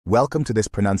Welcome to this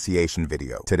pronunciation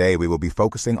video. Today we will be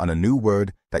focusing on a new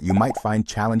word that you might find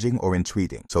challenging or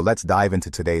intriguing. So let's dive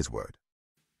into today's word.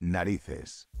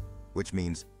 Narices, which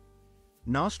means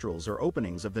Nostrils are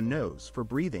openings of the nose for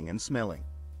breathing and smelling.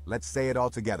 let's say it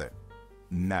all together.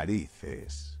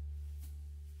 Narices.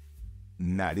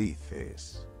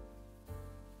 Narices.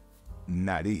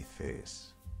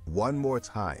 Narices. One more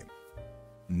time.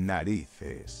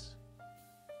 Narices.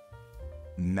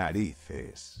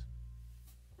 Narices.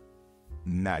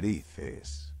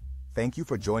 Narices. Thank you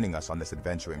for joining us on this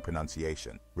adventure in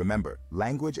pronunciation. Remember,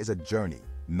 language is a journey,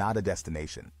 not a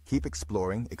destination. Keep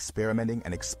exploring, experimenting,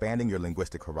 and expanding your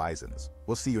linguistic horizons.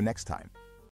 We'll see you next time.